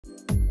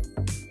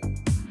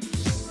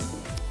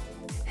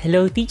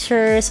Hello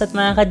teachers at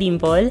mga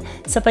ka-DIMPLE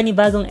sa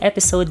panibagong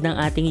episode ng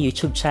ating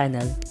YouTube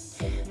channel.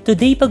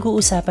 Today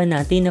pag-uusapan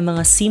natin ng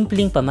mga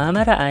simpleng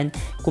pamamaraan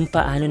kung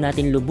paano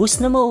natin lubos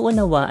na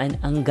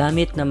mauunawaan ang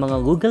gamit ng mga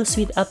Google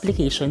Suite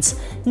applications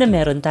na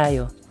meron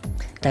tayo.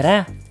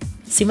 Tara,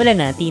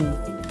 simulan natin!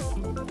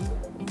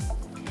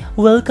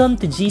 Welcome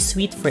to G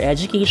Suite for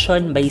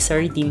Education by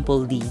Sir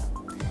Dimple D.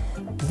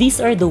 These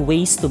are the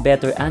ways to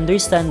better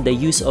understand the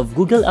use of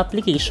Google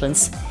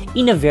applications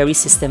in a very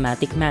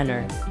systematic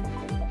manner.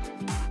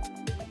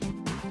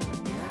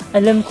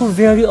 Alam ko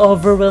very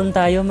overwhelmed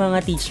tayo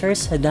mga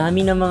teachers sa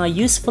dami ng mga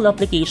useful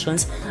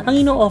applications ang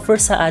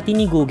ino-offer sa atin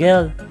ni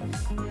Google.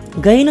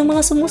 Gaya ng mga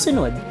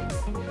sumusunod.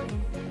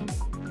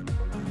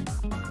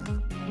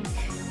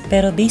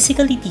 Pero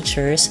basically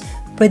teachers,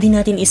 pwede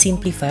natin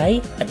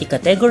i-simplify at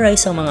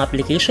i-categorize ang mga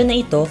application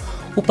na ito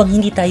upang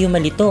hindi tayo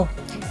malito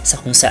sa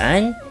kung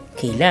saan,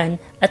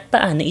 kailan, at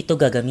paano ito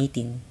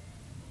gagamitin.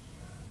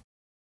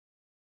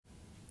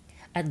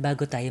 At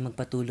bago tayo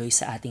magpatuloy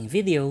sa ating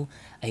video,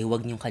 ay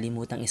huwag niyong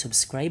kalimutang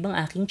i-subscribe ang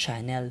aking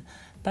channel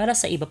para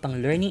sa iba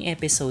pang learning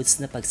episodes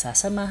na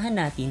pagsasamahan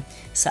natin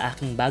sa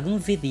aking bagong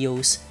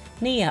videos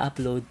na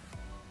i-upload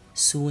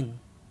soon.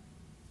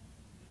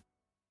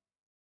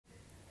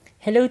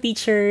 Hello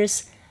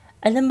teachers!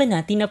 Alam ba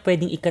natin na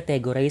pwedeng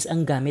i-categorize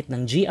ang gamit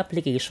ng G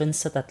applications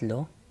sa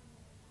tatlo?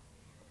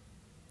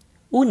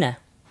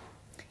 Una,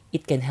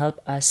 it can help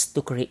us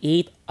to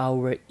create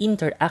our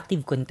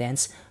interactive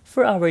contents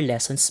for our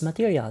lessons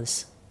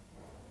materials.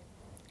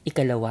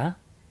 Ikalawa,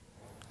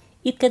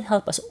 it can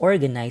help us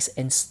organize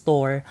and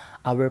store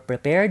our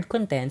prepared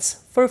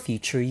contents for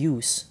future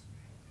use.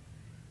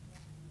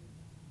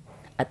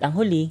 At ang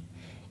huli,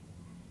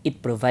 it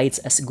provides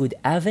us good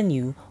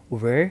avenue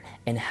where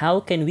and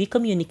how can we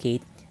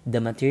communicate the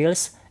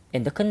materials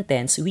and the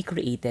contents we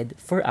created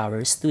for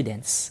our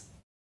students.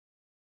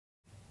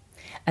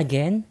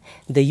 Again,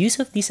 the use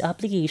of these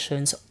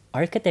applications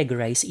are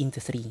categorized into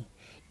three,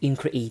 in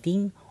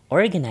creating,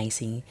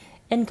 organizing,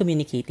 and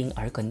communicating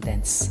our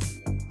contents.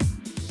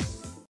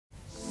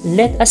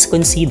 Let us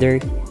consider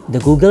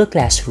the Google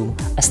Classroom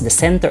as the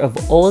center of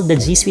all the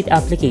G Suite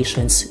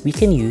applications we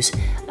can use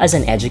as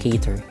an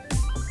educator.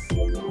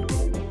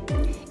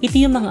 Ito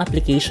yung mga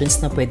applications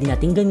na pwede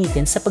natin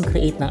gamitin sa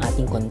pag-create ng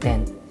ating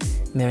content.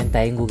 Meron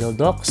tayong Google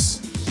Docs,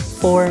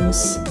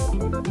 Forms,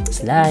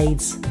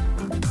 Slides,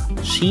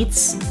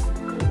 Sheets,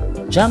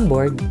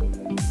 Jamboard,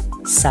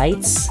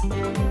 Sites,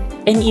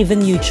 and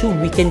even YouTube,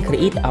 we can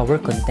create our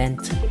content.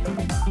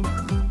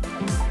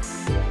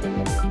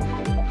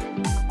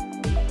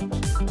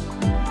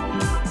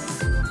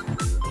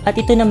 At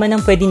ito naman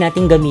ang pwede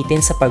nating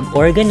gamitin sa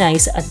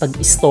pag-organize at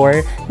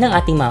pag-store ng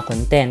ating mga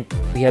content.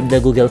 We have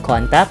the Google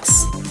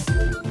Contacts,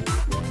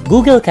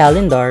 Google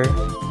Calendar,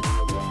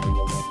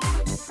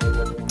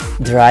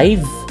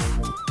 Drive,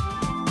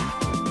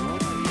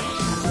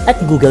 at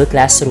Google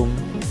Classroom,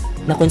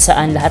 na kung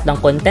saan lahat ng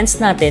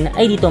contents natin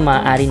ay dito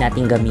maaari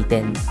nating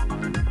gamitin.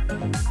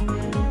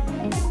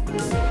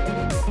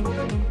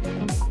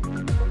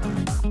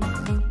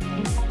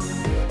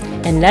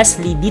 And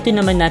lastly, dito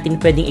naman natin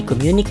pwedeng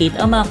i-communicate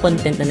ang mga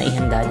content na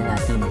naihanda na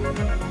natin.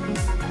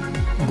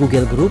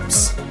 Google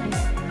Groups,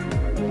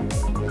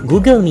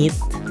 Google Meet,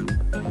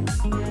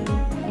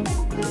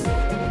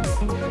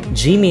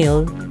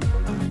 Gmail,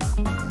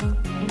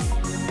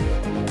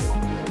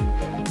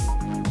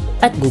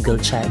 at Google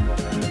Chat.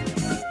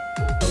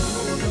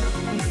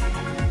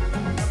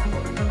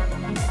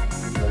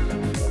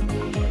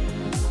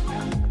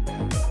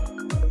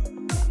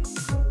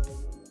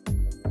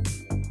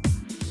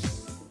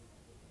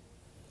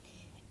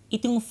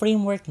 Itong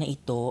framework na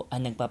ito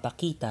ang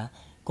nagpapakita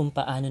kung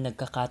paano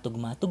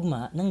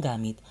nagkakatugma-tugma ng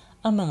gamit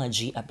ang mga G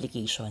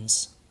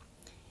applications.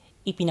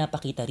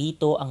 Ipinapakita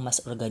rito ang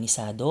mas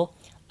organisado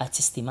at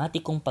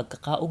sistematikong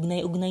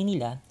pagkakaugnay-ugnay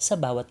nila sa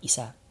bawat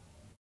isa.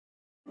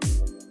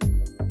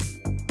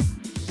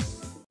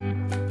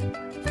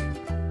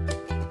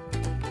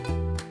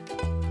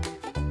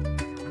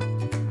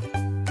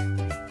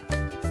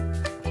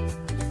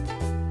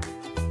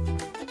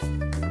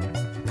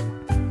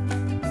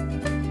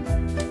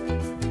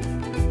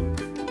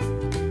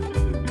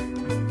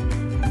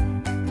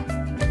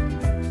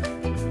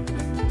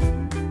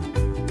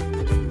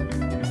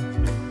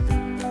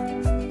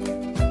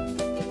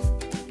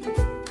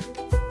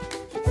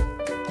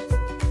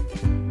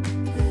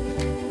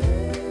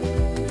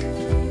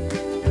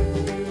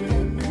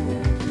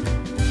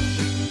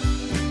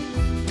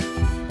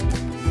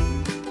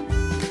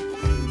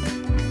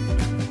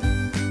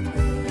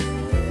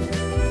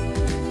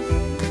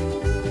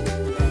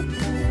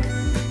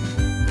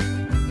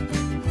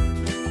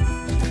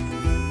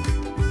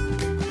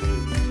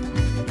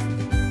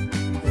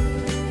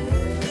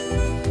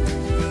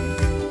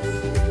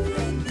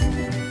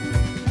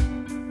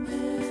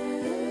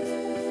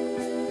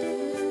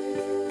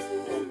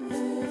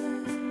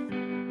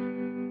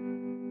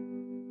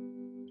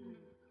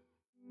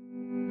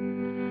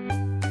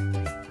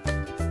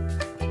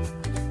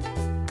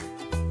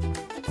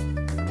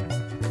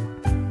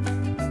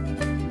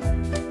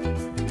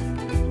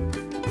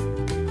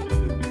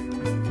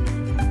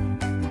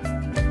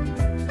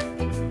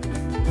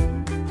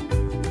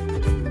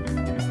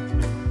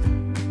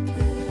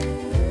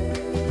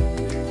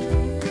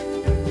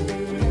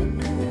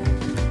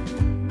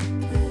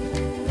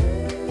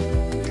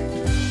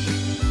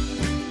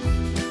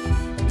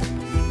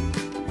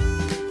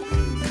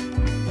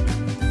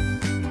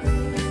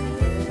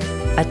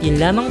 At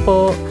yun lamang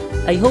po,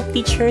 I hope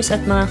teachers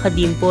at mga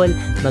ka-dimple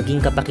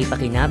maging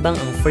kapaki-pakinabang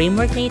ang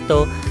framework na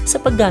ito sa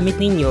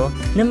paggamit ninyo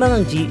ng mga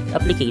G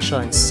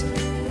applications.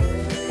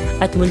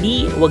 At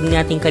muli, huwag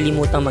nating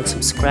kalimutang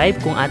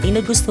mag-subscribe kung ating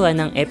nagustuhan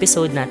ng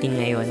episode natin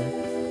ngayon.